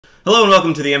Hello and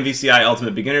welcome to the MVCI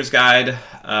Ultimate Beginner's Guide.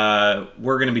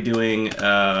 We're going to be doing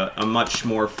a much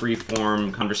more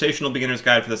free-form conversational beginner's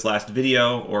guide for this last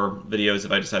video, or videos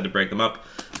if I decide to break them up,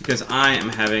 because I am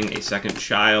having a second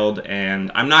child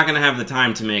and I'm not going to have the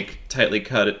time to make tightly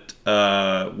cut,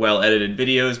 well-edited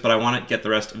videos, but I want to get the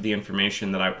rest of the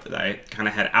information that I kind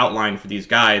of had outlined for these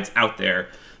guides out there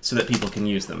so that people can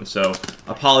use them. So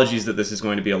apologies that this is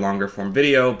going to be a longer form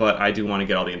video, but I do want to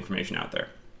get all the information out there.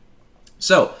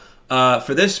 So,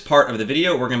 for this part of the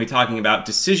video, we're going to be talking about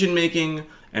decision-making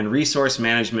and resource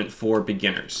management for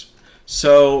beginners.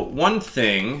 So one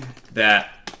thing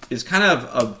that is kind of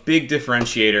a big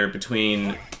differentiator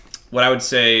between what I would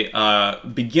say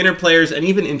beginner players and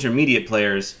even intermediate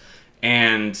players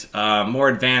and more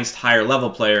advanced, higher-level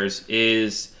players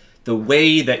is the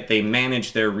way that they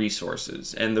manage their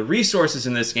resources. And the resources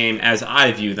in this game, as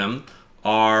I view them,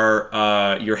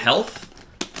 are your health,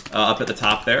 up at the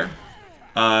top there,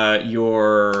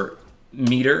 your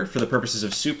meter for the purposes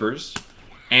of supers,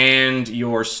 and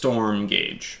your storm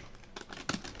gauge.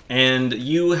 And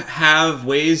you have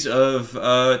ways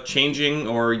of changing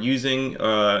or using,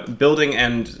 building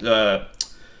and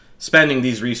spending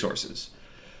these resources.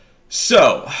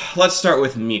 So, let's start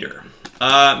with meter.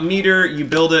 Meter, you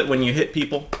build it when you hit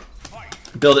people.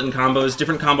 Build it in combos.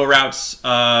 Different combo routes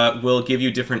will give you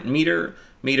different meter.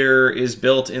 Meter is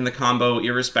built in the combo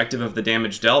irrespective of the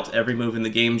damage dealt. Every move in the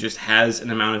game just has an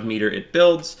amount of meter it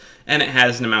builds, and it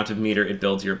has an amount of meter it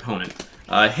builds your opponent.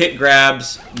 Hit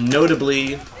grabs,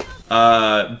 notably,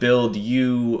 build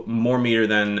you more meter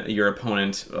than your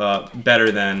opponent,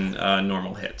 better than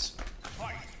normal hits.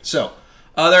 So,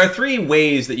 there are three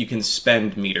ways that you can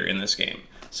spend meter in this game.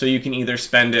 So you can either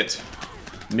spend it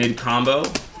mid-combo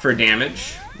for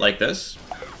damage, like this.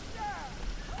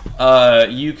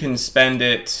 You can spend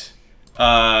it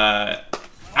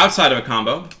outside of a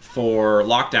combo for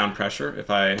lockdown pressure. If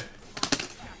I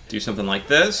do something like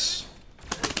this,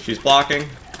 she's blocking.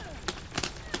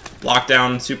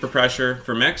 Lockdown super pressure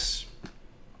for mix.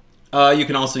 You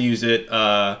can also use it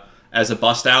as a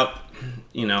bust out.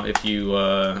 You know, if you,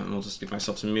 we'll just give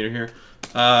myself some meter here.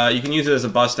 You can use it as a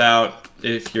bust out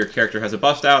if your character has a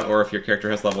bust out, or if your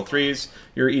character has level 3s.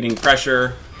 You're eating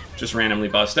pressure. Just randomly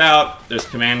bust out. There's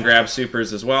command grab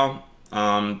supers as well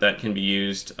that can be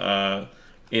used in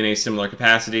a similar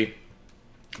capacity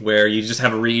where you just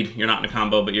have a read. You're not in a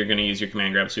combo, but you're going to use your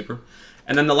command grab super.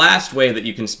 And then the last way that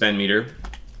you can spend meter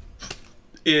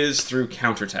is through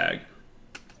counter tag.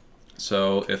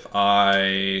 So if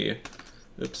I...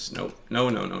 Oops, no. Where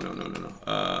am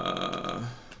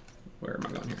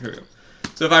I going here? Here we go.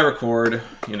 So if I record,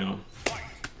 you know...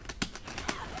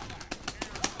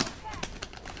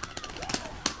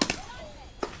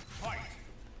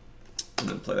 and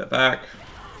then play that back.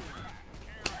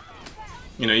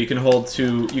 You know, you can hold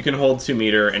two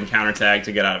meter and counter tag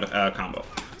to get out of a combo.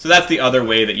 So that's the other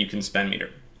way that you can spend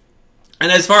meter.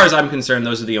 And as far as I'm concerned,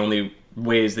 those are the only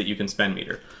ways that you can spend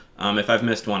meter. If I've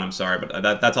missed one, I'm sorry,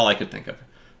 but that's all I could think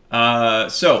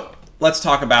of. So let's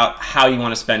talk about how you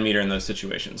want to spend meter in those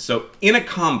situations. So in a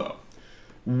combo,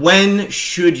 when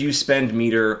should you spend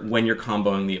meter when you're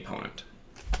comboing the opponent?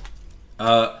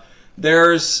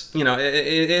 There's, you know,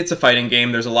 it's a fighting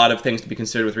game. There's a lot of things to be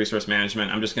considered with resource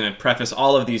management. I'm just going to preface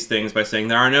all of these things by saying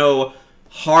there are no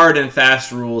hard and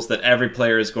fast rules that every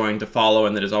player is going to follow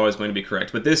and that is always going to be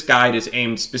correct. But this guide is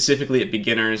aimed specifically at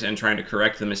beginners and trying to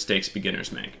correct the mistakes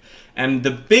beginners make. And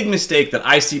the big mistake that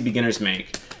I see beginners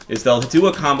make is they'll do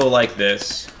a combo like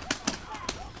this.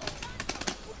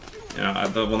 You know,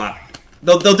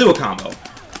 they'll do a combo.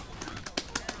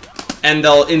 And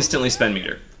they'll instantly spend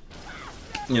meter.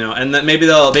 You know, and then maybe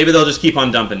they'll just keep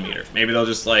on dumping meter. Maybe they'll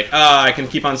just like, I can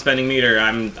keep on spending meter.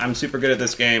 I'm super good at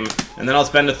this game, and then I'll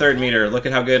spend a third meter. Look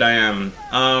at how good I am.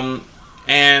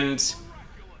 And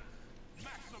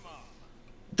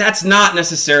that's not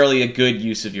necessarily a good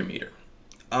use of your meter.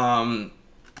 One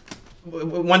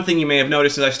thing you may have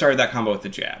noticed is I started that combo with the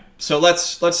jab. So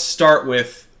let's start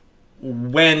with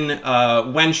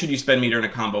when should you spend meter in a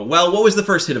combo? Well, what was the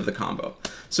first hit of the combo?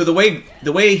 So the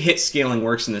way hit scaling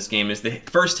works in this game is the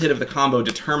first hit of the combo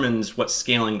determines what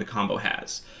scaling the combo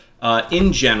has.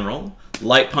 In general,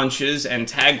 light punches and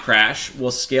tag crash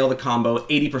will scale the combo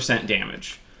 80%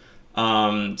 damage.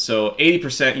 So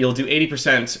 80%, you'll do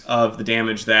 80% of the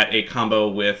damage that a combo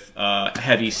with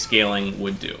heavy scaling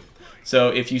would do. So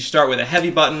if you start with a heavy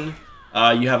button,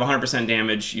 you have 100%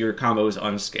 damage, your combo is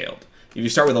unscaled. If you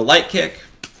start with a light kick,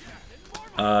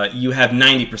 you have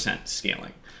 90%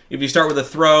 scaling. If you start with a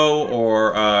throw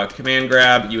or a command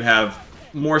grab, you have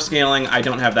more scaling. I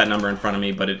don't have that number in front of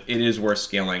me, but it is worse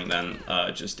scaling than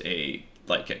just a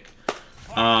light kick.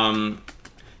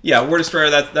 Yeah, War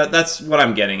Destroyer, that's what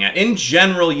I'm getting at. In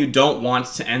general, you don't want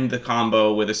to end the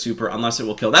combo with a super unless it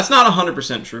will kill. That's not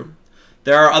 100% true.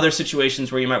 There are other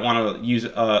situations where you might want to use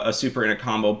a super in a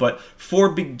combo, but for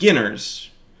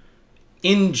beginners,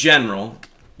 in general,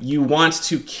 you want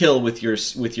to kill with your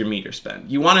meter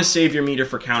spend. You want to save your meter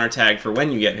for counter tag for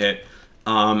when you get hit,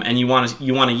 and you want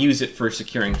to use it for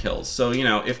securing kills. So, you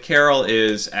know, if Carol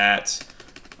is at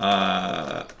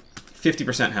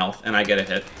 50% health and I get a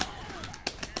hit,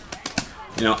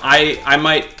 you know, I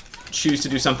might choose to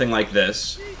do something like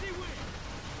this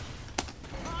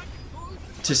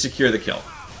to secure the kill.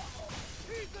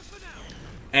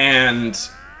 And,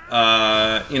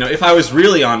 you know, if I was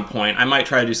really on point, I might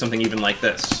try to do something even like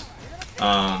this.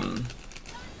 And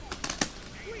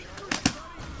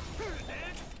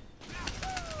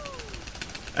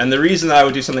the reason that I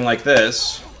would do something like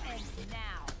this...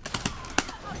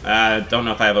 don't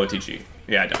know if I have OTG.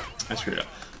 Yeah, I don't. I screwed up.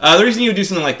 The reason you would do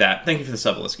something like that, thank you for the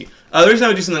sub, Liski. The reason I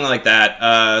would do something like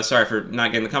that, sorry for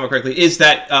not getting the combo correctly, is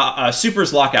that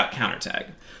supers lock out counter tag.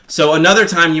 So another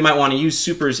time you might want to use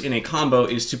supers in a combo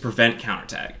is to prevent counter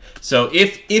tag. So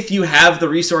if you have the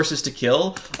resources to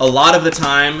kill, a lot of the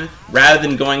time, rather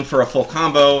than going for a full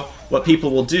combo, what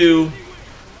people will do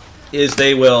is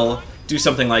they will do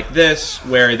something like this,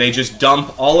 where they just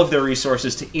dump all of their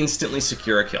resources to instantly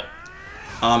secure a kill.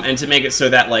 And to make it so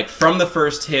that, like, from the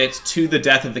first hit to the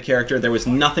death of the character, there was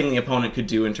nothing the opponent could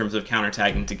do in terms of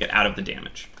counter-tagging to get out of the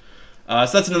damage. So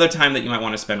that's another time that you might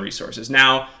want to spend resources.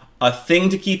 Now, a thing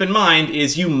to keep in mind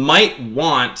is you might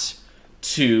want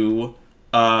to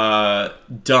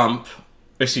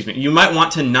you might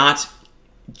want to not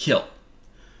kill.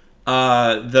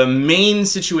 The main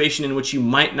situation in which you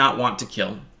might not want to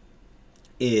kill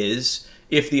is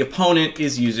if the opponent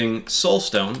is using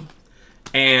Soulstone,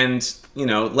 and, you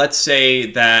know, let's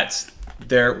say that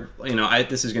they're, you know,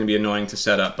 this is going to be annoying to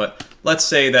set up, but let's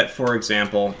say that, for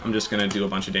example, I'm just going to do a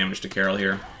bunch of damage to Carol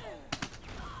here.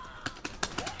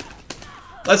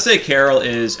 Let's say Carol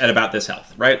is at about this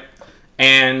health, right?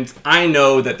 And I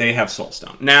know that they have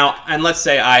Soulstone. Now, and let's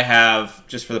say I have,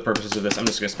 just for the purposes of this, I'm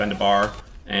just going to spend a bar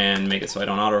and make it so I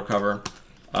don't auto-recover.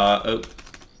 Oh,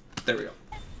 there we go.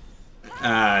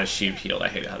 She healed. I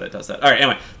hate how that does that. Alright,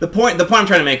 anyway. The point I'm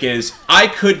trying to make is, I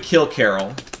could kill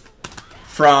Carol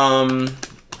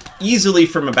easily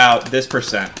from about this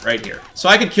percent right here. So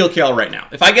I could kill Carol right now.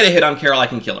 If I get a hit on Carol, I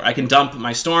can kill her. I can dump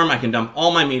my Storm, I can dump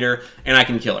all my meter, and I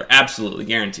can kill her. Absolutely,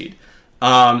 guaranteed.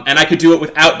 And I could do it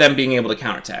without them being able to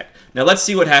counterattack. Now let's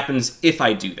see what happens if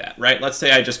I do that, right? Let's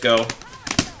say I just go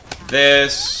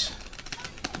this.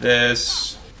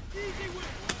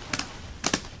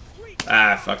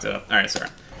 I fucked it up. Alright, sorry.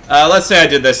 Let's say I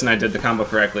did this and I did the combo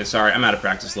correctly. Sorry, I'm out of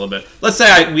practice a little bit. Let's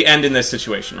say we end in this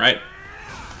situation, right?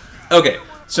 Okay,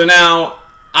 so now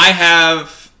I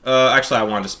have... actually, I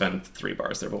wanted to spend 3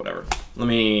 bars there, but whatever. Let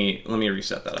me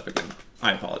reset that up again.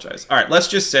 I apologize. Alright, let's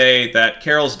just say that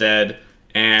Carol's dead,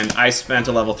 and I spent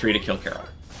a level 3 to kill Carol.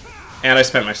 And I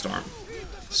spent my Storm.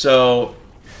 So,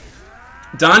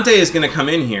 Dante is going to come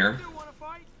in here.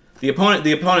 The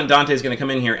opponent Dante is going to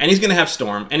come in here, and he's going to have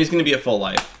Storm, and he's going to be at full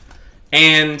life.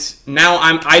 And now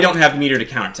I don't have meter to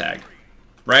counter-tag,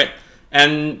 right?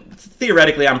 And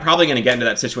theoretically, I'm probably going to get into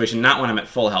that situation, not when I'm at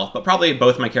full health, but probably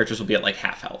both my characters will be at like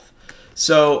half health.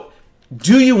 So,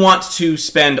 do you want to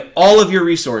spend all of your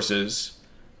resources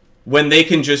when they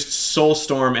can just Soul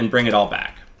Storm and bring it all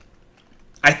back?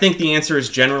 I think the answer is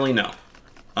generally no.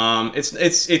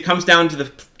 It comes down to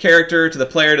the character, to the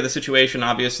player, to the situation,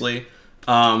 obviously.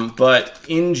 But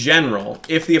in general,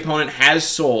 if the opponent has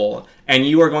Soul, and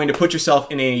you are going to put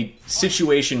yourself in a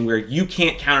situation where you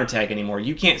can't counterattack anymore,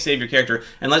 you can't save your character,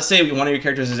 and let's say one of your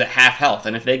characters is at half health,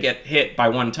 and if they get hit by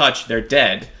one touch, they're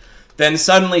dead, then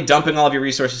suddenly dumping all of your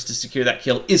resources to secure that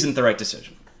kill isn't the right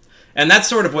decision. And that's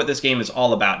sort of what this game is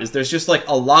all about, is there's just like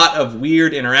a lot of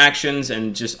weird interactions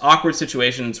and just awkward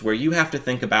situations where you have to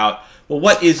think about, well,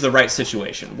 what is the right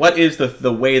situation? What is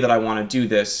the way that I want to do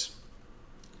this?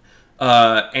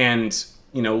 And,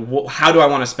 you know, how do I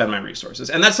want to spend my resources?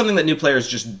 And that's something that new players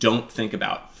just don't think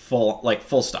about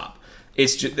full stop.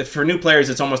 It's just, for new players,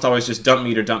 it's almost always just dump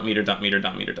meter, dump meter, dump meter,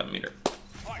 dump meter, dump meter.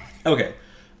 Okay.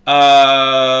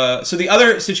 So the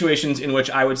other situations in which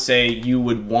I would say you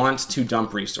would want to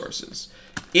dump resources.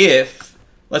 If,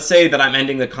 let's say that I'm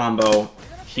ending the combo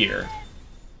here.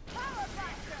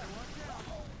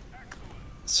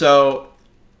 So,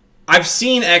 I've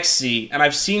seen XC, and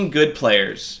I've seen good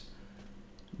players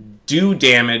do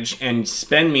damage and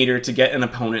spend meter to get an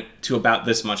opponent to about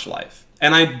this much life.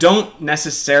 And I don't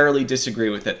necessarily disagree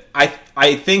with it.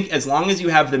 I think as long as you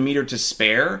have the meter to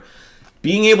spare,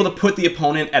 being able to put the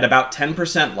opponent at about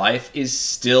 10% life is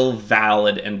still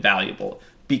valid and valuable,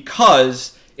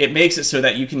 because it makes it so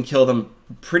that you can kill them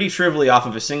pretty trivially off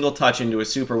of a single touch into a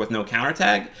super with no counter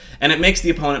tag, and it makes the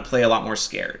opponent play a lot more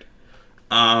scared.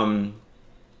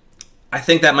 I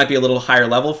think that might be a little higher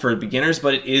level for beginners,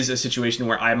 but it is a situation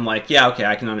where I'm like, yeah, okay,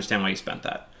 I can understand why you spent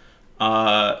that.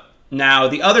 Now,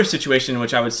 the other situation in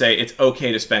which I would say it's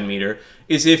okay to spend meter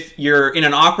is if you're in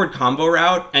an awkward combo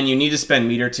route and you need to spend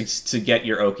meter to get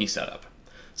your Oki set up.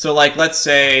 So, like, let's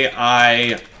say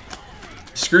I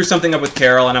screw something up with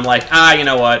Carol and I'm like, you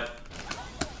know what?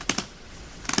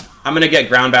 I'm gonna get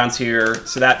ground bounce here,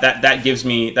 so that gives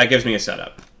me a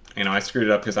setup. You know, I screwed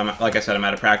it up because like I said, I'm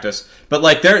out of practice. But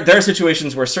like there are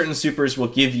situations where certain supers will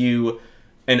give you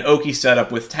an Oki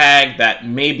setup with tag that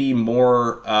may be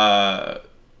more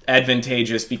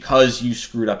advantageous because you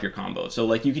screwed up your combo. So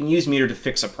like you can use meter to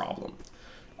fix a problem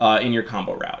in your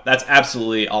combo route. That's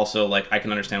absolutely also, like, I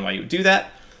can understand why you would do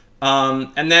that.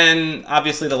 And then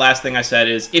obviously the last thing I said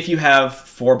is if you have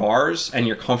 4 bars and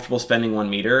you're comfortable spending 1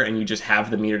 meter and you just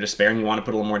have the meter to spare and you want to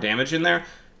put a little more damage in there,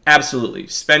 absolutely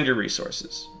spend your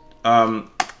resources.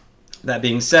 That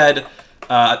being said,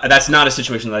 that's not a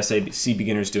situation that I see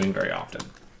beginners doing very often.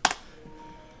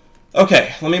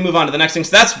 Okay, let me move on to the next thing.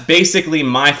 So that's basically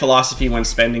my philosophy when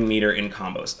spending meter in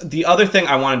combos. The other thing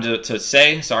I wanted to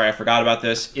say, sorry I forgot about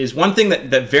this, is one thing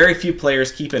that very few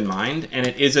players keep in mind, and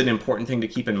it is an important thing to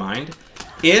keep in mind.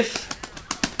 If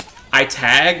I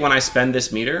tag when I spend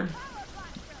this meter,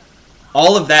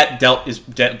 all of that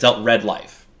dealt red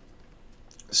life.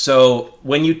 So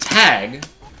when you tag,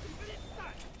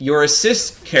 your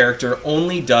assist character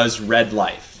only does red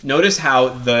life. Notice how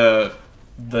the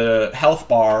health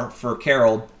bar for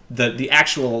Carol, the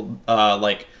actual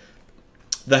like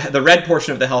the red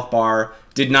portion of the health bar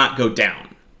did not go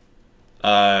down.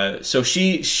 So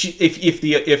if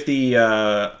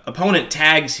the opponent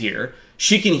tags here,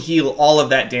 she can heal all of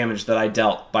that damage that I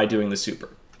dealt by doing the super.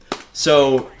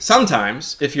 So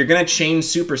sometimes, if you're going to chain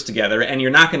supers together and you're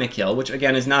not going to kill, which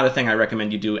again is not a thing I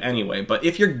recommend you do anyway, but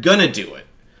if you're going to do it,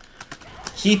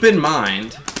 keep in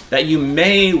mind that you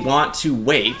may want to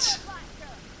wait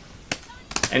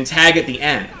and tag at the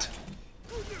end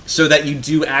so that you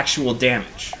do actual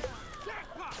damage.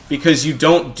 Because you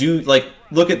don't do, like,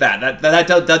 look at that.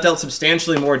 That dealt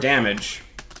substantially more damage.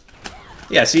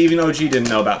 Yeah, see, even OG didn't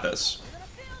know about this.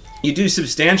 You do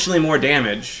substantially more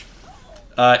damage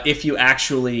if you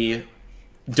actually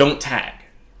don't tag.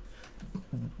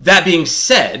 That being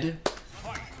said,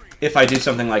 if I do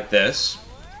something like this,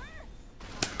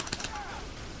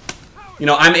 you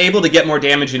know, I'm able to get more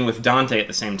damage in with Dante at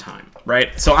the same time,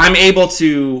 right? So I'm able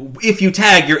to, if you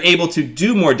tag, you're able to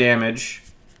do more damage.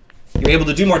 You're able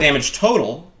to do more damage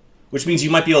total, which means you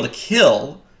might be able to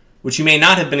kill, which you may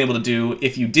not have been able to do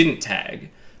if you didn't tag.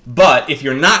 But if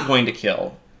you're not going to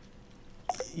kill,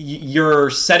 you're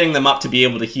setting them up to be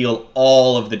able to heal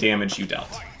all of the damage you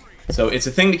dealt. So it's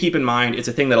a thing to keep in mind. It's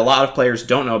a thing that a lot of players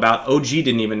don't know about. OG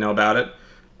didn't even know about it.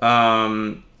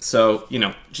 So, you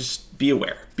know, just be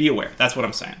aware. Be aware. That's what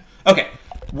I'm saying. Okay.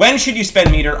 When should you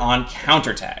spend meter on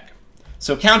counter tag?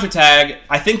 So counter tag,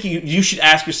 I think you should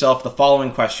ask yourself the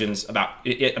following questions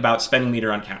about spending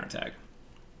meter on counter tag.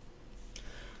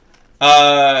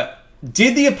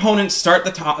 Did the opponent start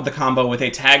the combo with a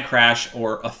tag crash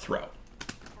or a throw?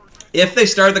 If they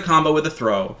started the combo with a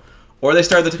throw, or they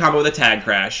started the combo with a tag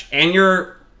crash, and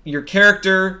your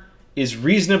character is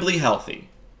reasonably healthy,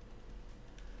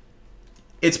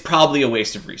 it's probably a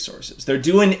waste of resources. They're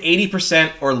doing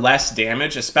 80% or less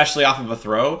damage, especially off of a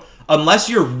throw. Unless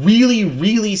you're really,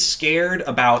 really scared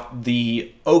about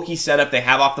the Oki setup they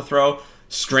have off the throw.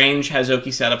 Strange has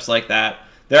Oki setups like that.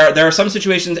 There are some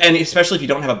situations, and especially if you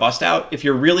don't have a bust out, if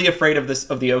you're really afraid of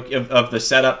the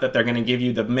setup that they're going to give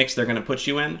you, the mix they're going to put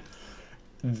you in,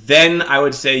 then I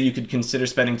would say you could consider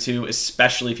spending 2,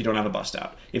 especially if you don't have a bust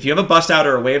out. If you have a bust out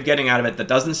or a way of getting out of it that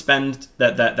doesn't spend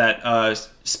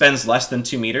spends less than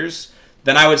 2 meters,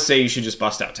 then I would say you should just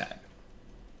bust out tag.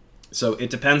 So it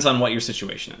depends on what your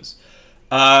situation is.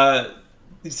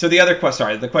 So the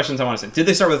questions I want to say. Did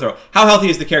they start with a throw? How healthy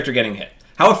is the character getting hit?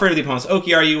 How afraid of the opponent's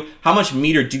Oki are you? How much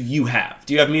meter do you have?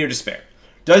 Do you have meter to spare?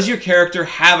 Does your character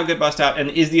have a good bust out?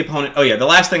 And is the opponent... Oh yeah, the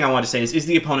last thing I want to say is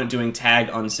the opponent doing tag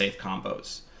unsafe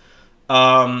combos?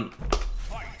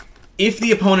 If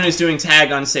the opponent is doing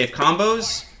tag unsafe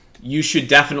combos, you should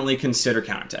definitely consider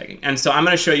counter tagging. And so I'm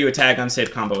going to show you a tag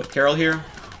unsafe combo with Carol here.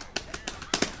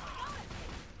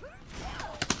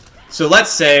 So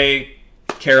let's say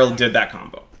Carol did that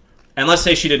combo. And let's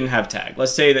say she didn't have tag.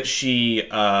 Let's say that she...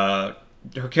 her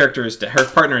character is dead. Her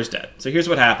partner is dead. So here's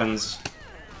what happens.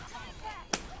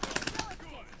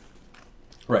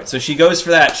 Right, so she goes for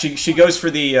that. She goes for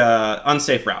the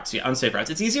unsafe routes. Yeah, unsafe routes.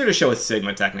 It's easier to show with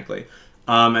Sigma, technically.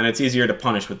 And it's easier to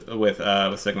punish with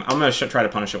Sigma. I'm going to try to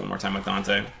punish it one more time with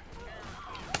Dante.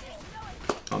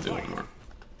 I'll do one more.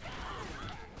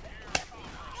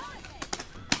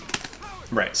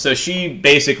 Right, so she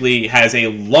basically has a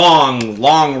long,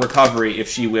 long recovery if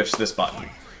she whiffs this button.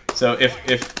 So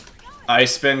if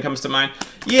Ice Spin comes to mind.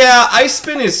 Yeah, Ice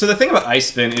Spin is... So the thing about Ice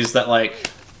Spin is that, like...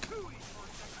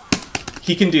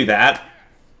 He can do that.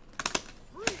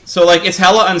 So, like, it's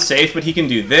hella unsafe, but he can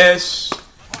do this.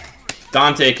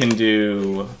 Dante can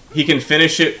do... He can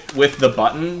finish it with the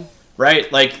button,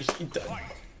 right? Like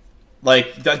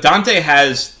Dante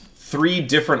has 3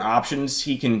 different options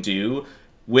he can do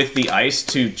with the ice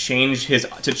to change the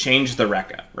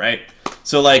Rekka, right?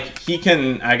 So, like, he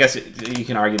can... I guess you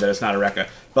can argue that it's not a Rekka,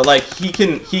 but, like, he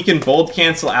can bold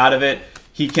cancel out of it.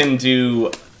 He can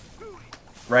do...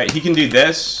 Right, he can do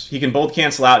this. He can bold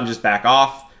cancel out and just back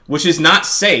off, which is not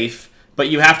safe, but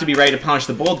you have to be ready to punish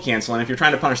the bold cancel. And if you're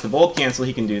trying to punish the bold cancel,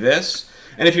 he can do this.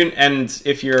 And if you're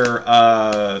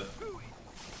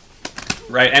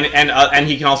right, and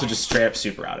he can also just straight up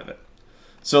super out of it.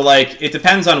 So, like, it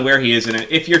depends on where he is in it.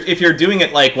 If you're doing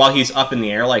it like while he's up in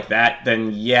the air like that,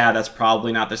 then yeah, that's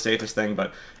probably not the safest thing.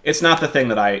 But it's not the thing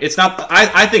that I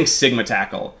think Sigma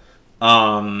Tackle.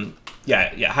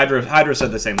 Yeah, Hydra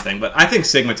said the same thing, but I think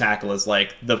Sigma Tackle is,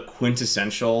 like, the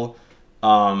quintessential,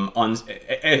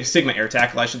 Sigma Air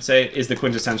Tackle, I should say, is the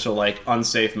quintessential, like,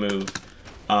 unsafe move,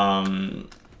 for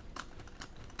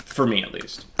me, at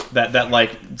least. That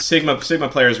like, Sigma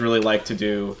players really like to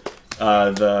do,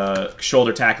 the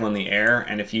shoulder tackle in the air,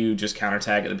 and if you just counter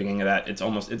tag at the beginning of that,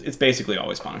 it's basically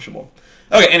always punishable.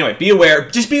 Okay, anyway, be aware.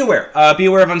 Just be aware. Be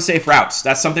aware of unsafe routes.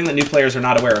 That's something that new players are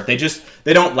not aware of. They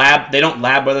don't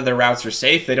lab whether their routes are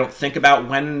safe. They don't think about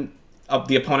when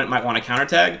the opponent might want to counter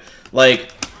tag.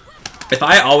 Like, if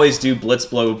I always do Blitz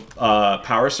Blow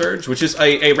Power Surge, which is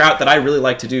a route that I really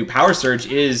like to do, Power Surge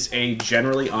is a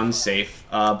generally unsafe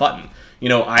button. You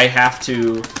know, I have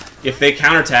to, if they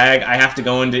counter tag, I have to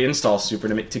go into install super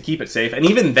to keep it safe. And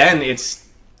even then, it's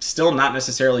still not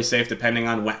necessarily safe depending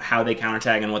on how they counter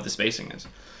tag and what the spacing is.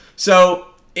 So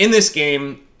in this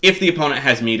game, if the opponent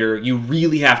has meter, you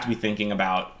really have to be thinking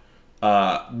about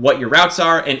what your routes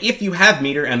are. And if you have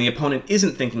meter and the opponent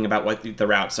isn't thinking about what the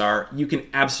routes are, you can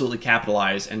absolutely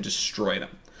capitalize and destroy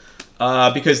them.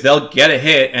 Because they'll get a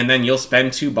hit and then you'll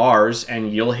spend 2 bars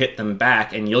and you'll hit them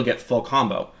back and you'll get full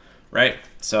combo, right?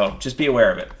 So just be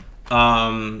aware of it.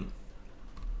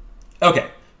 Okay,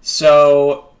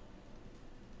 so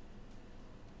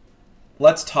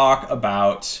let's talk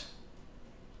about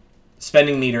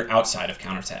spending meter outside of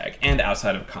counter tag and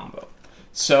outside of combo.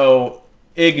 So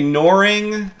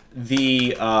ignoring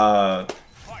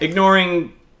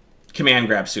command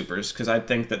grab supers, because I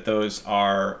think that those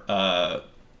are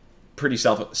pretty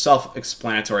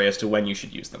self-explanatory as to when you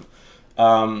should use them.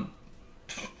 One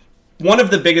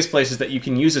of the biggest places that you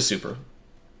can use a super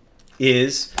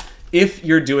is if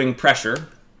you're doing pressure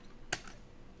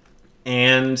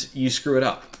and you screw it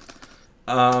up.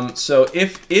 So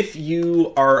if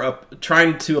you are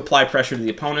trying to apply pressure to the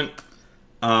opponent,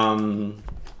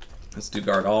 let's do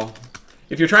guard all.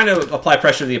 If you're trying to apply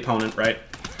pressure to the opponent, right,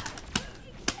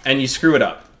 and you screw it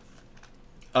up,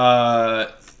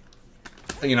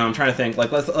 you know, I'm trying to think,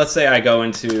 like, let's say I go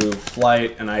into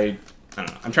flight and I don't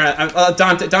know, I'm trying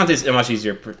to, Dante's a much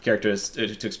easier character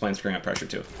to explain screwing up pressure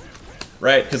to,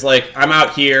 right? Because, like, I'm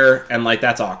out here and, like,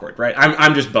 that's awkward, right?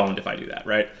 I'm just boned if I do that,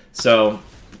 right? So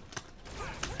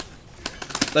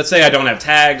let's say I don't have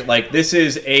tag. Like, this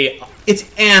is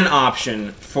it's an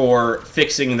option for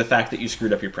fixing the fact that you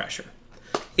screwed up your pressure.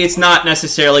 It's not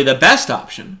necessarily the best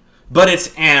option, but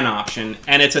it's an option,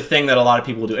 and it's a thing that a lot of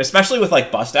people will do, especially with,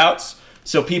 like, bust outs.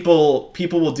 So people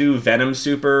will do Venom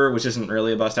Super, which isn't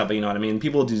really a bust out, but you know what I mean.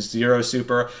 People will do Zero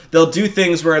Super. They'll do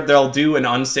things where they'll do an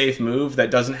unsafe move that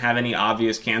doesn't have any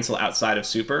obvious cancel outside of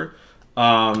Super.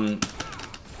 You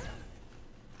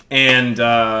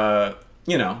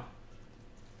know,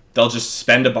 they'll just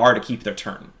spend a bar to keep their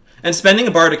turn. And spending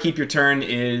a bar to keep your turn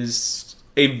is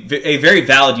a very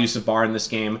valid use of bar in this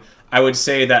game. I would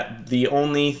say that the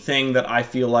only thing that I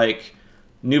feel like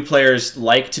new players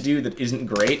like to do that isn't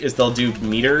great is they'll do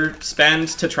meter spend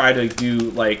to try to do,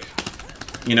 like,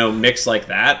 you know, mix like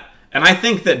that. And I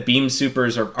think that beam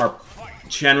supers are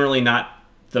generally not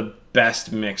the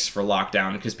best mix for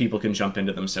lockdown because people can jump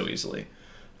into them so easily.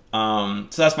 So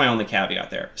that's my only caveat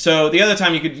there. So the other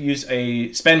time you could use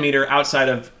a spend meter outside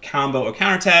of combo or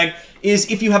counter tag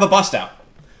is if you have a bust out.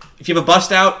 If you have a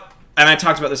bust out, and I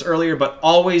talked about this earlier, but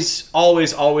always,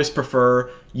 always, always prefer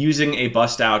using a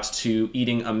bust out to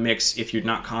eating a mix if you're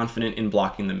not confident in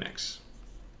blocking the mix.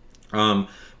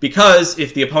 Because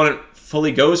if the opponent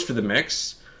fully goes for the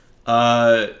mix,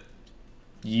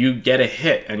 you get a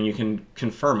hit and you can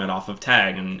confirm it off of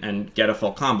tag and get a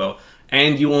full combo.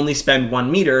 And you only spend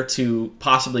 1 meter to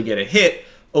possibly get a hit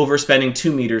over spending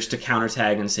 2 meters to counter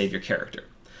tag and save your character.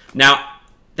 Now,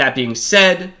 that being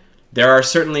said, there are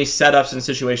certainly setups and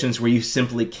situations where you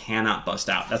simply cannot bust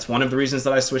out. That's one of the reasons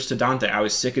that I switched to Dante. I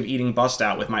was sick of eating bust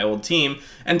out with my old team,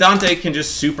 and Dante can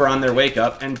just super on their wake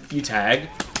up and you tag,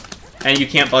 and you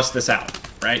can't bust this out,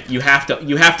 right? You have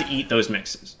to eat those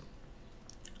mixes.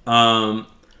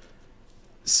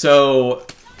 So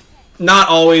not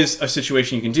always a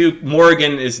situation you can do.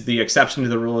 Morrigan is the exception to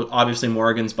the rule. Obviously,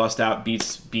 Morrigan's bust out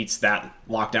beats that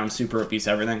lockdown super. It beats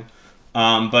everything.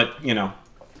 But, you know,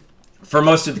 for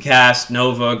most of the cast,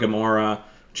 Nova, Gamora,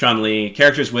 Chun-Li,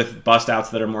 characters with bust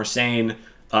outs that are more sane,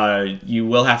 you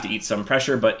will have to eat some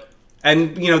pressure.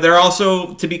 And, you know, there are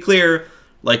also, to be clear,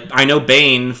 like, I know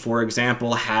Bane, for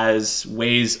example, has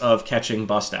ways of catching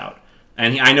bust out.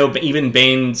 And I know even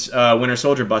Bane's Winter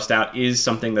Soldier bust out is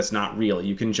something that's not real.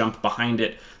 You can jump behind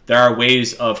it. There are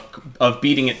ways of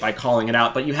beating it by calling it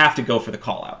out, but you have to go for the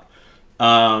call out.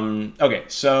 Okay,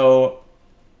 so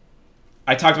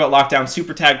I talked about lockdown.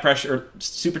 Super tag pressure.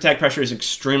 Super tag pressure is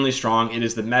extremely strong. It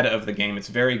is the meta of the game. It's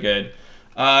very good.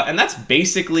 And that's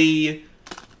basically,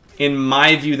 in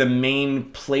my view, the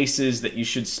main places that you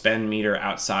should spend meter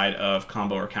outside of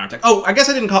combo or counter attack. Oh, I guess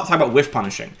I didn't talk about whiff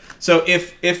punishing. So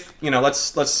if you know,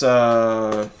 let's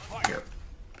here.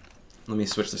 Let me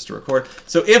switch this to record.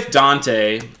 So if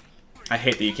Dante, I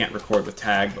hate that you can't record with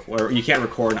tag, or you can't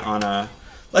record on a.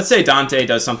 Let's say Dante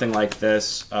does something like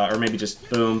this, or maybe just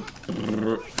boom,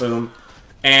 boom,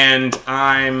 and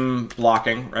I'm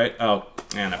blocking, right? Oh,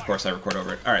 and of course I record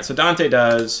over it. All right, so Dante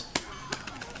does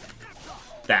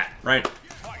that, right?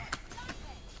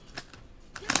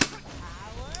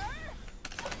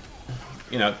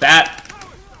 You know,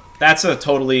 that's a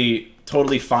totally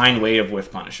fine way of whiff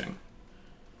punishing,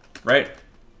 right?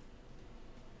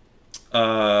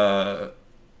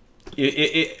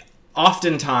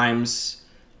 Oftentimes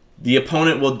the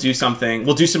opponent will do something,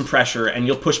 will do some pressure, and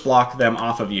you'll push block them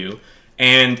off of you.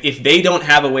 And if they don't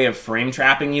have a way of frame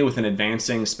trapping you with an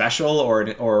advancing special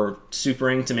or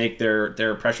supering to make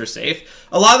their pressure safe,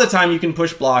 a lot of the time you can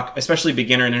push block, especially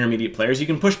beginner and intermediate players, you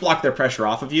can push block their pressure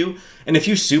off of you. And if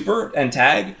you super and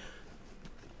tag,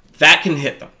 that can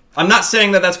hit them. I'm not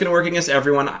saying that that's going to work against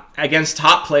everyone. Against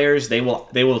top players, they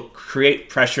will create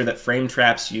pressure that frame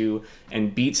traps you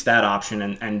and beats that option.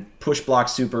 And push block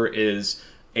super is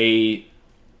a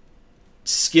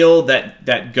skill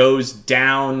that goes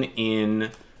down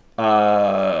in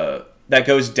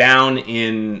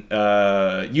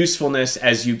usefulness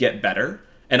as you get better,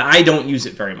 and I don't use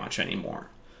it very much anymore.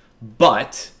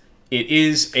 But it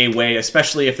is a way,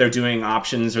 especially if they're doing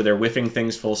options or they're whiffing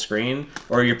things full screen,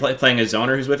 or you're playing a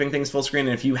zoner who's whiffing things full screen,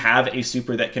 and if you have a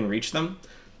super that can reach them,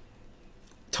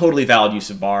 totally valid use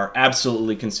of bar.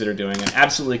 Absolutely consider doing it.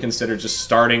 Absolutely consider just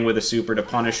starting with a super to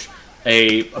punish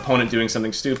a opponent doing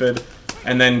something stupid,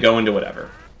 and then go into whatever.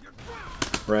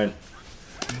 Right.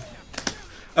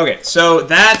 Okay, so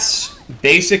that's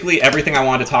basically everything I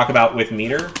wanted to talk about with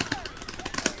meter.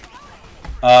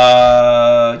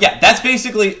 Yeah, that's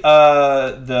basically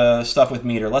the stuff with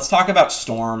meter. Let's talk about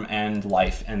storm and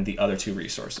life and the other two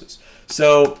resources.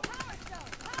 So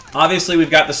obviously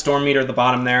we've got the storm meter at the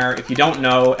bottom there. If you don't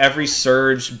know, every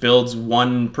surge builds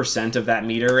 1% of that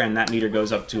meter, and that meter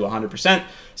goes up to 100%.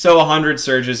 So 100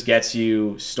 surges gets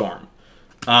you storm.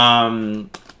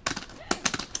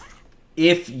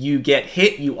 If you get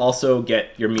hit, you also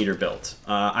get your meter built.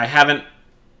 I haven't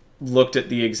looked at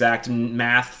the exact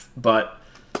math, but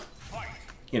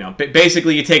you know,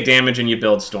 basically you take damage and you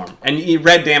build storm. And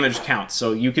red damage counts,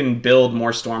 so you can build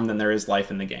more storm than there is life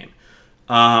in the game.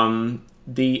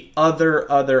 The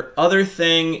other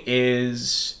thing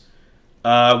is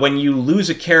when you lose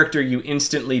a character, you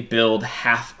instantly build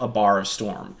half a bar of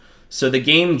storm. So the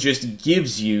game just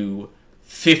gives you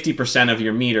 50% of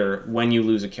your meter when you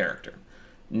lose a character.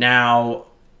 Now,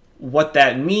 what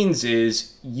that means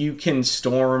is you can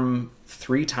storm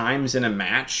 3 times in a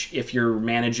match if you're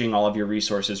managing all of your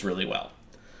resources really well.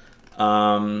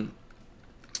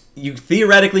 You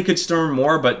theoretically could storm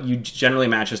more, but generally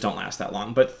matches don't last that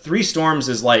long. But 3 storms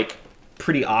is like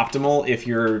pretty optimal if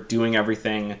you're doing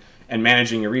everything and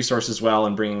managing your resources well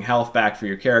and bringing health back for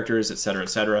your characters, etc.,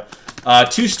 etc.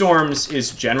 2 storms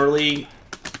is generally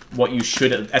what you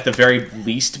should at the very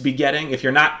least be getting. If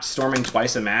you're not storming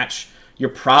twice a match, you're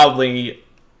probably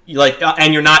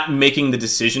and you're not making the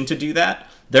decision to do that.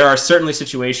 There are certainly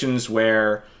situations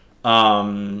where,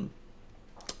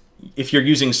 if you're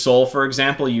using Soul, for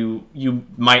example, you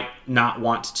might not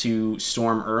want to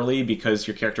storm early because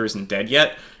your character isn't dead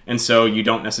yet, and so you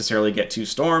don't necessarily get 2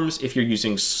 storms. If you're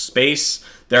using Space,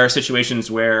 there are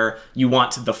situations where you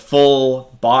want the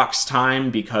full box time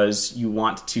because you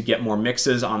want to get more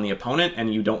mixes on the opponent,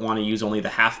 and you don't want to use only the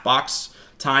half box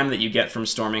time that you get from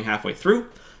storming halfway through.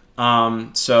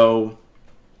 So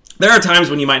there are times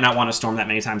when you might not want to storm that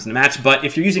many times in the match, but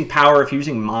if you're using Power, if you're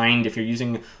using Mind, if you're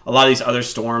using a lot of these other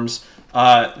storms,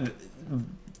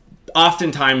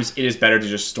 oftentimes it is better to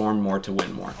just storm more to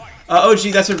win more.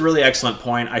 OG, that's a really excellent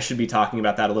point. I should be talking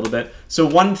about that a little bit. So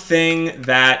one thing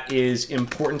that is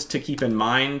important to keep in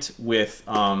mind with,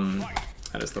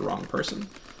 that is the wrong person,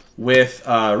 with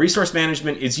resource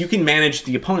management is you can manage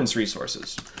the opponent's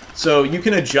resources. So you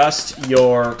can adjust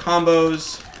your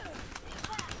combos,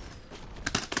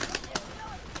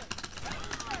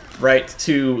 right,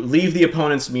 to leave the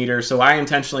opponent's meter. So I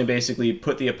intentionally basically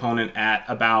put the opponent at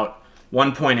about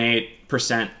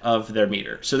 1.8% of their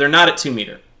meter. So they're not at 2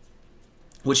 meter,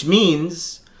 which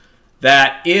means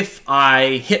that if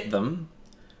I hit them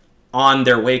on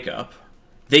their wake up,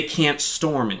 they can't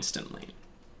storm instantly.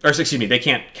 Or excuse me, they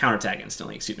can't counterattack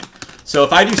instantly, excuse me. So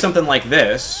if I do something like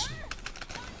this,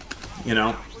 you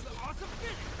know,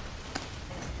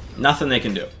 nothing they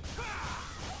can do.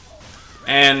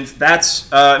 And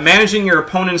that's managing your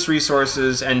opponent's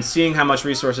resources and seeing how much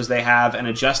resources they have and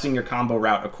adjusting your combo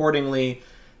route accordingly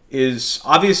is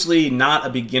obviously not a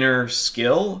beginner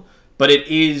skill, but it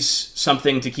is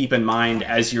something to keep in mind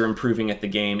as you're improving at the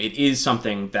game. It is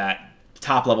something that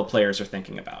top-level players are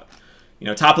thinking about. You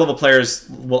know, top-level players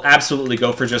will absolutely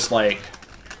go for just, like,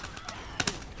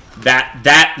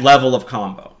 that level of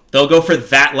combo. They'll go for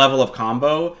that level of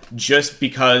combo just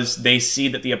because they see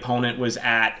that the opponent was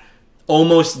at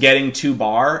almost getting 2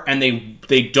 bar, and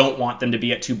they don't want them to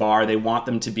be at 2 bar. They want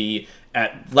them to be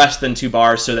at less than 2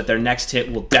 bars so that their next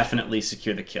hit will definitely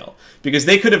secure the kill. Because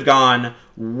they could have gone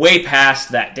way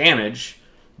past that damage,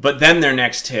 but then their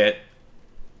next hit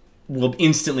will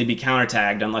instantly be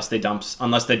counter-tagged unless they dump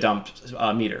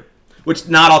meter, which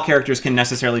not all characters can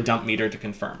necessarily dump meter to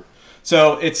confirm.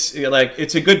 So it's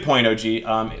a good point, OG.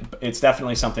 It's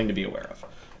definitely something to be aware of.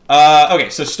 Okay,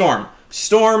 so Storm.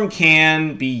 Storm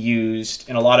can be used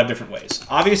in a lot of different ways.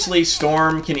 Obviously,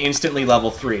 Storm can instantly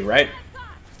level 3, right?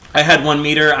 I had 1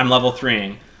 meter, I'm level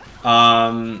 3ing.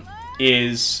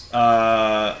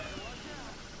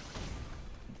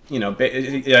 You know,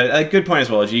 a good point as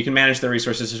well. Is you can manage their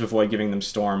resources to avoid giving them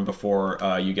Storm before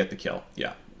you get the kill.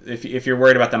 Yeah, if you're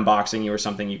worried about them boxing you or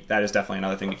something, that is definitely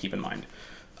another thing to keep in mind.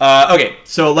 Okay,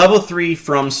 so level 3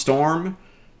 from Storm,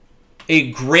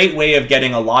 a great way of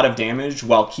getting a lot of damage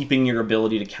while keeping your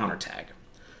ability to counter-tag.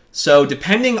 So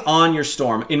depending on your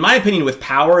Storm, in my opinion with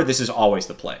Power, this is always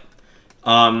the play.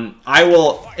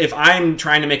 If I'm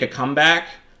trying to make a comeback,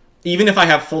 even if I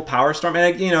have full Power Storm,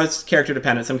 and you know, it's character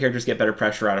dependent, some characters get better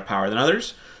pressure out of Power than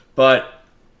others, but,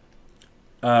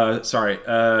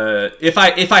 if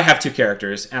I have 2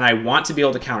 characters and I want to be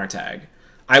able to counter-tag,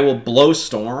 I will blow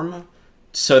Storm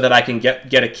so that I can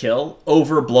get a kill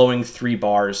over blowing 3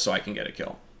 bars so I can get a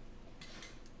kill.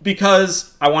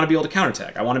 Because I want to be able to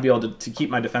counterattack. I want to be able to keep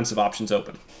my defensive options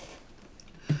open.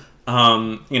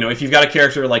 You know, if you've got a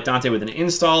character like Dante with an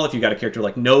install, if you've got a character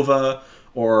like Nova,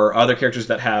 or other characters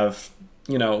that have,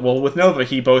 you know, well, with Nova,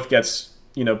 he both gets,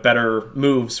 you know, better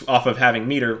moves off of having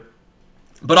meter,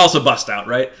 but also bust out,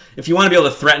 right? If you want to be able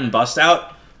to threaten bust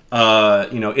out,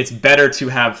 you know, it's better to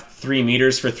have 3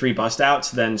 meters for 3 bust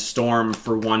outs than Storm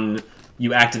for 1.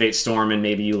 You activate Storm and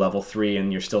maybe you level 3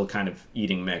 and you're still kind of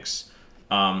eating mix.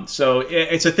 So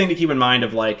it's a thing to keep in mind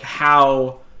of like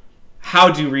how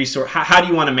do you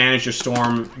want to manage your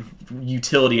Storm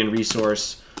utility and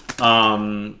resource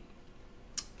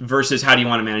versus how do you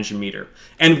want to manage your meter.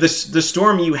 And the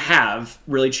Storm you have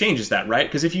really changes that, right?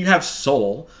 Because if you have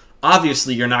Soul,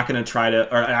 obviously you're not going to try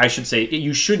to, or I should say,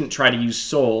 you shouldn't try to use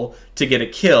Soul to get a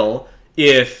kill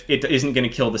if it isn't going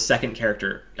to kill the second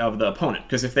character of the opponent.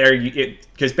 Because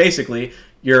basically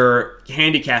you're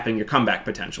handicapping your comeback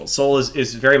potential. Soul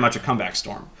is very much a comeback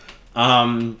Storm.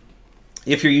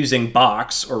 If you're using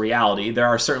Box or Reality, there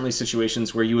are certainly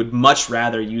situations where you would much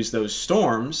rather use those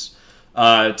Storms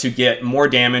to get more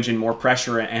damage and more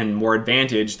pressure and more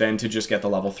advantage than to just get the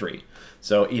level 3.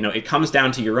 So, you know, it comes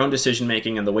down to your own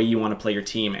decision-making and the way you want to play your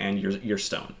team and your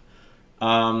stone.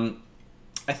 I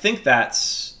think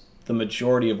that's the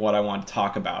majority of what I want to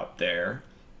talk about there.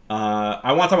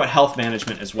 I want to talk about health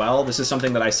management as well. This is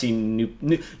something that I see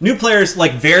new players,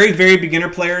 like very, very beginner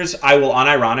players, I will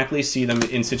unironically see them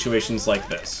in situations like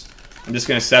this. I'm just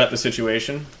going to set up the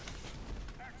situation.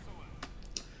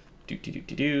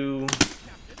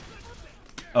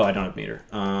 Oh, I don't have meter.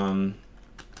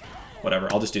 Whatever,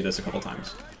 I'll just do this a couple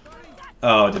times.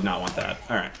 Oh, I did not want that.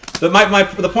 All right. But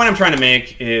the point I'm trying to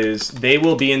make is they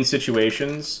will be in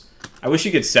situations. I wish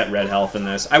you could set red health in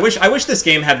this. I wish this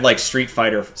game had like Street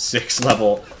Fighter 6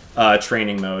 level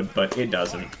training mode, but it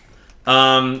doesn't.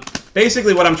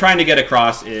 Basically, what I'm trying to get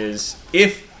across is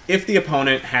if the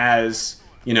opponent has,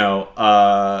 you know,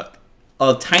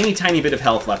 a tiny bit of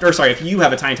health left, or sorry, if you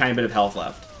have a tiny bit of health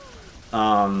left.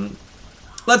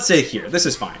 Let's say here, this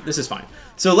is fine. This is fine.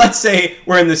 So let's say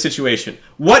we're in this situation.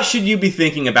 What should you be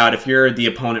thinking about if you're the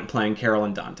opponent playing Carol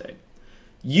and Dante?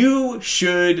 You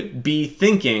should be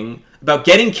thinking about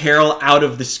getting Carol out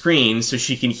of the screen so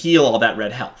she can heal all that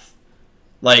red health.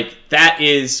 Like, that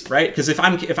is, right? Because if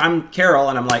I'm Carol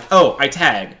and I'm like, oh, I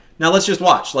tag. Now let's just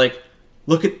watch. Like,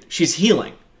 look at, she's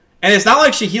healing. And it's not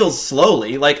like she heals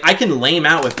slowly. Like, I can lame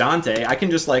out with Dante. I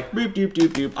can just like, boop, doop, doop,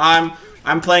 doop.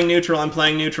 I'm playing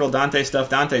neutral, Dante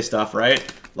stuff,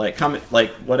 right? Like, come,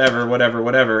 like,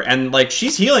 whatever. And, like,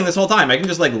 she's healing this whole time. I can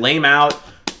just, like, lame out,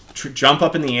 jump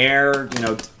up in the air, you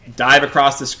know, dive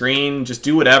across the screen, just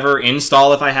do whatever,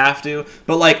 install if I have to.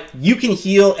 But, like, you can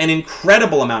heal an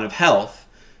incredible amount of health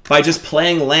by just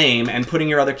playing lame and putting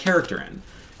your other character in.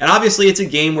 And obviously, it's a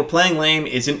game where playing lame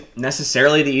isn't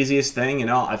necessarily the easiest thing. You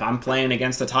know, if I'm playing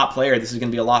against a top player, this is going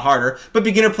to be a lot harder. But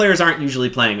beginner players aren't usually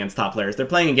playing against top players. They're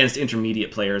playing against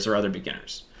intermediate players or other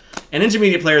beginners. And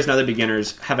intermediate players and other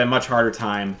beginners have a much harder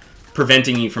time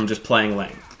preventing you from just playing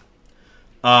lame.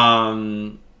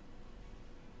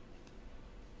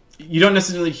 You don't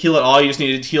necessarily heal at all. You just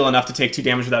need to heal enough to take 2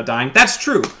 damage without dying. That's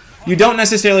true. You don't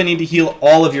necessarily need to heal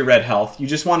all of your red health. You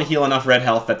just want to heal enough red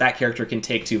health that that character can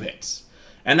take 2 hits.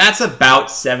 And that's about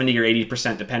 70 or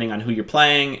 80% depending on who you're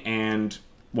playing and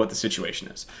what the situation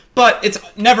is. But it's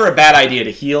never a bad idea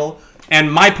to heal.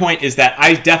 And my point is that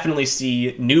I definitely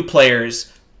see new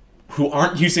players who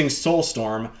aren't using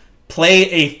Soulstorm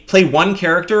play one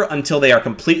character until they are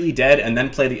completely dead and then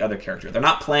play the other character. They're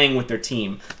not playing with their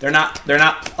team. They're not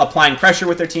applying pressure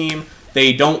with their team.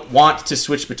 They don't want to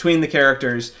switch between the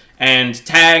characters. And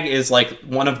tag is like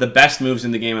one of the best moves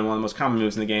in the game and one of the most common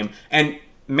moves in the game. And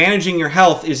managing your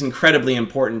health is incredibly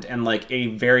important and like a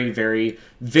very, very,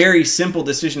 very simple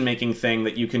decision-making thing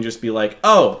that you can just be like,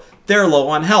 oh, they're low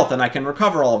on health and I can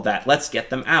recover all of that. Let's get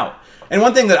them out. And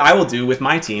one thing that I will do with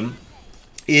my team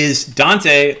is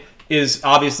Dante is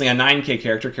obviously a 9k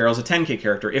character, Carol's a 10k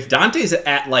character. If Dante's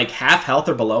at like half health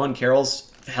or below and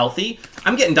Carol's healthy,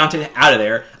 I'm getting Dante out of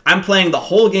there. I'm playing the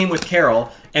whole game with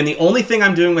Carol, and the only thing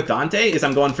I'm doing with Dante is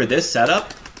I'm going for this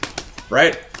setup,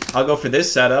 right? I'll go for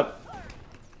this setup.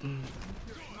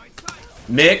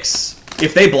 Mix.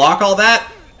 If they block all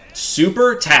that,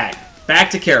 super tag.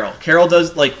 Back to Carol. Carol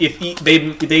does, like, if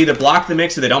they either block the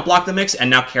mix or they don't block the mix, and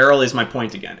now Carol is my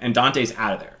point again, and Dante's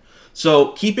out of there.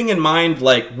 So keeping in mind,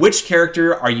 like, which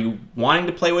character are you wanting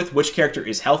to play with, which character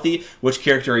is healthy, which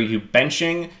character are you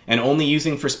benching and only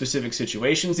using for specific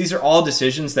situations, these are all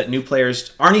decisions that new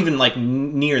players aren't even, like,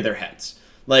 near their heads.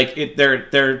 Like,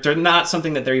 they're not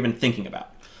something that they're even thinking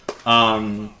about.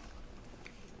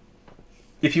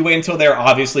 If you wait until they're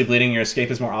obviously bleeding, your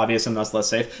escape is more obvious and thus less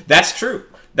safe. That's true.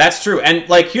 That's true. And,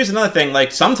 like, here's another thing.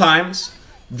 Like, sometimes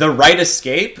the right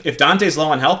escape, if Dante's low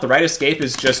on health, the right escape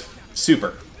is just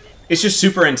super. It's just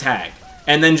super and tag.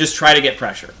 And then just try to get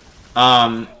pressure.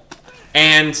 And,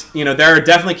 you know, there are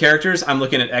definitely characters. I'm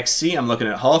looking at XC. I'm looking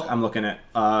at Hulk. I'm looking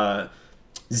at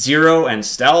Zero and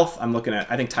Stealth. I'm looking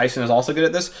at, I think Tyson is also good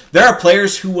at this. There are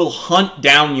players who will hunt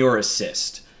down your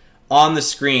assist on the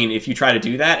screen if you try to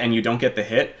do that and you don't get the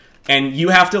hit. And you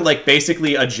have to, like,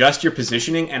 basically adjust your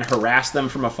positioning and harass them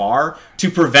from afar to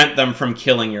prevent them from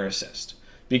killing your assist.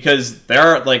 Because there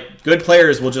are, like, good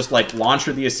players will just, like,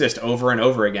 launcher the assist over and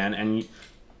over again, and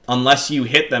unless you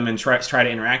hit them and try to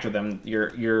interact with them,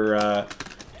 your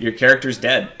character's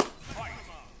dead.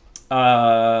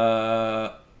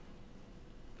 The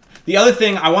other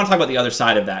thing, I want to talk about the other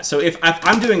side of that. So if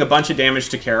I'm doing a bunch of damage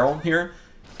to Carol here,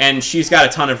 and she's got a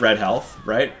ton of red health,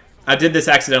 right? I did this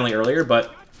accidentally earlier,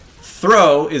 but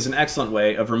throw is an excellent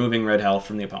way of removing red health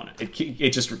from the opponent. It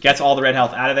just gets all the red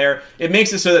health out of there. It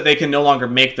makes it so that they can no longer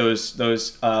make those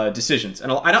decisions.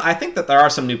 And I think that there are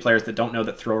some new players that don't know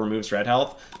that throw removes red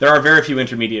health. There are very few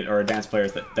intermediate or advanced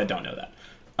players that don't know that.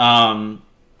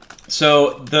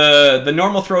 So the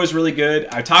normal throw is really good.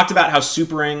 I talked about how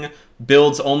supering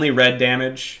builds only red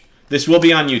damage. This will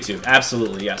be on YouTube.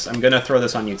 Absolutely, yes. I'm going to throw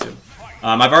this on YouTube.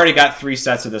 I've already got 3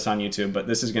 sets of this on YouTube, but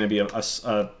this is going to be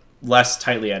a less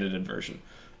tightly edited version.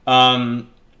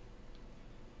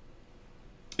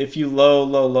 If you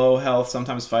low health,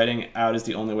 sometimes fighting out is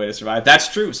the only way to survive. That's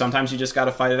true. Sometimes you just got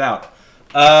to fight it out.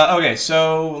 Okay,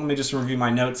 so let me just review my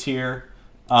notes here.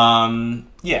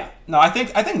 Yeah, no, I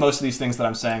think most of these things that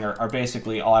I'm saying are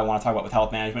basically all I want to talk about with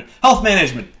health management. Health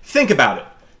management. Think about it.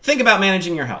 Think about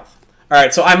managing your health. All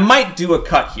right, so I might do a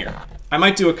cut here.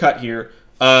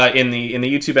 In the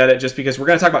YouTube edit, just because we're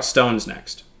going to talk about stones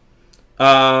next.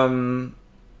 The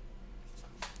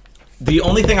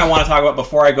only thing I want to talk about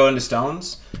before I go into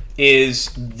stones is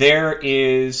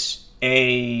there's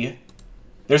a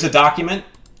document.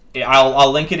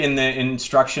 I'll link it in the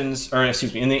instructions, or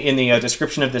excuse me, in the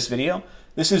description of this video.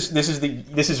 This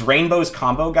is Rainbow's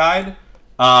combo guide.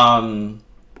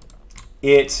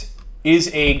 It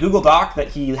is a Google Doc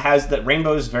that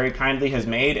Rainbow's very kindly has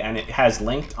made, and it has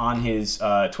linked on his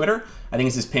Twitter. I think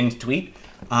it's his pinned tweet.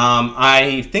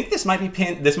 I think this might be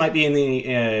pinned. This might be in the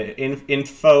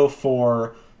info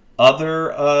for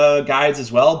other guides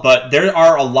as well. But there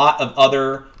are a lot of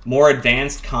other more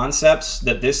advanced concepts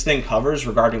that this thing covers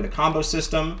regarding the combo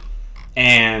system,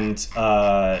 and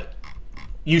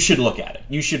you should look at it.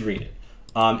 You should read it.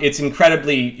 It's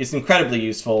incredibly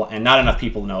useful, and not enough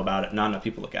people know about it. Not enough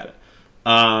people look at it.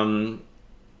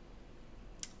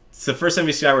 It's the first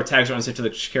MVCI where tags are unsafe to the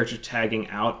character tagging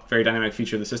out. Very dynamic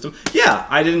feature of the system. Yeah,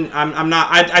 I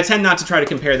tend not to try to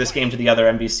compare this game to the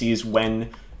other MVCs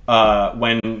when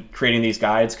creating these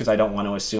guides, because I don't want to assume